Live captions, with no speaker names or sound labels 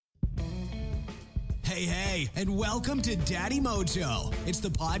Hey, and welcome to Daddy Mojo. It's the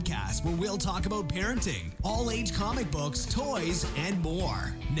podcast where we'll talk about parenting, all-age comic books, toys, and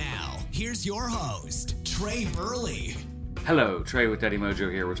more. Now, here's your host, Trey Burley. Hello, Trey with Daddy Mojo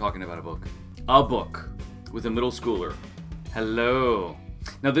here. We're talking about a book. A book with a middle schooler. Hello.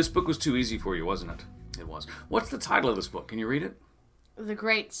 Now, this book was too easy for you, wasn't it? It was. What's the title of this book? Can you read it? The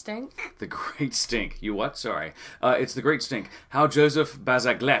Great Stink. The Great Stink. You what? Sorry. It's The Great Stink. How Joseph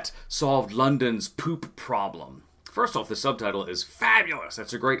Bazaglet Solved London's Poop Problem. First off, the subtitle is fabulous.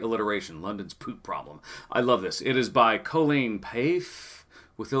 That's a great alliteration. London's Poop Problem. I love this. It is by Colleen Paife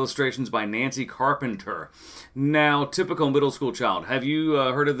with illustrations by Nancy Carpenter. Now, typical middle school child. Have you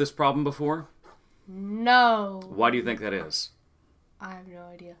heard of this problem before? No. Why do you think that is? I have no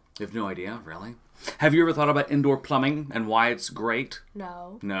idea. You have no idea? Really? Have you ever thought about indoor plumbing and why it's great?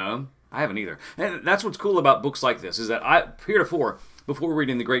 No. No? I haven't either. And that's what's cool about books like this, is that heretofore, before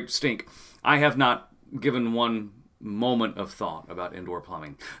reading The Great Stink, I have not given one moment of thought about indoor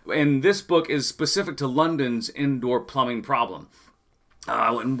plumbing. And this book is specific to London's indoor plumbing problem.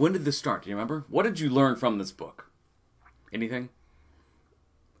 And when did this start? Do you remember? What did you learn from this book? Anything?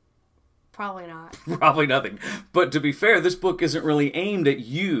 Probably not. Probably nothing. But to be fair, this book isn't really aimed at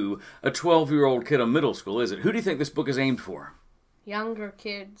you, a 12-year-old kid in middle school, is it? Who do you think this book is aimed for? Younger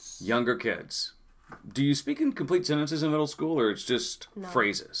kids. Younger kids. Do you speak in complete sentences in middle school, or it's just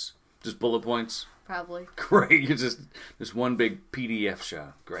phrases? Just bullet points? Probably. Great. You're just one big PDF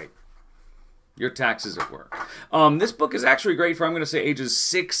show. Great. Your taxes at work. This book is actually great for, I'm going to say, ages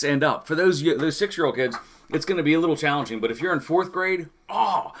 6 and up. For those 6-year-old kids, it's going to be a little challenging. But if you're in 4th grade,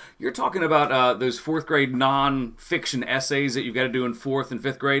 you're talking about those 4th grade non-fiction essays that you've got to do in 4th and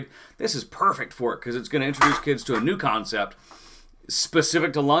 5th grade. This is perfect for it because it's going to introduce kids to a new concept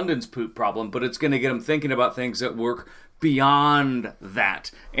specific to London's poop problem, but it's going to get them thinking about things that work beyond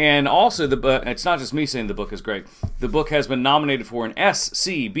that. And also, it's not just me saying the book is great. The book has been nominated for an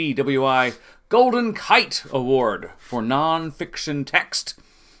SCBWI Golden Kite Award for non-fiction text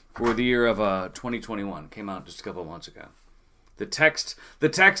for the year of 2021. Came out just a couple of months ago. The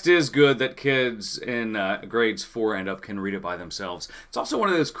text is good that kids in grades 4 and up can read it by themselves. It's also one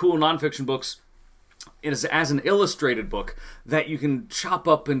of those cool non-fiction books. It is as an illustrated book that you can chop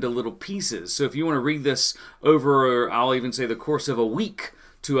up into little pieces. So if you want to read this over, I'll even say the course of a week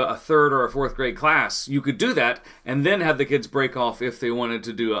to a 3rd or a 4th grade class, you could do that and then have the kids break off if they wanted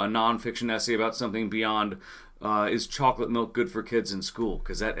to do a non-fiction essay about something beyond is chocolate milk good for kids in school?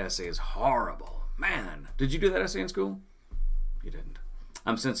 Because that essay is horrible. Man, did you do that essay in school? You didn't.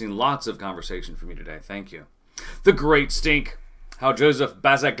 I'm sensing lots of conversation from you today. Thank you. The Great Stink. How Joseph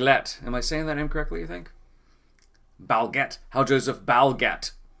Bazaglet. Am I saying that name correctly, you think? Balget. How Joseph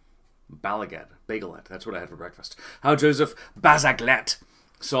Baguette. That's what I had for breakfast. How Joseph Bazaglet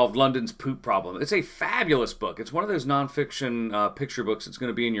solved London's poop problem. It's a fabulous book. It's one of those nonfiction picture books that's going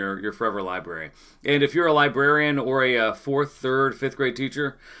to be in your forever library. And if you're a librarian or a 4th, 3rd, 5th grade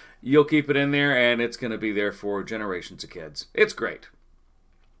teacher, you'll keep it in there and it's going to be there for generations of kids. It's great.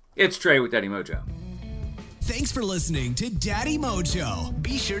 It's Trey with Daddy Mojo. Thanks for listening to Daddy Mojo.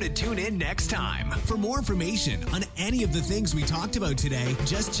 Be sure to tune in next time. For more information on any of the things we talked about today,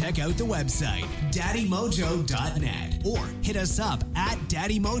 just check out the website, daddymojo.net, or hit us up at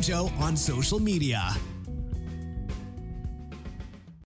Daddy Mojo on social media.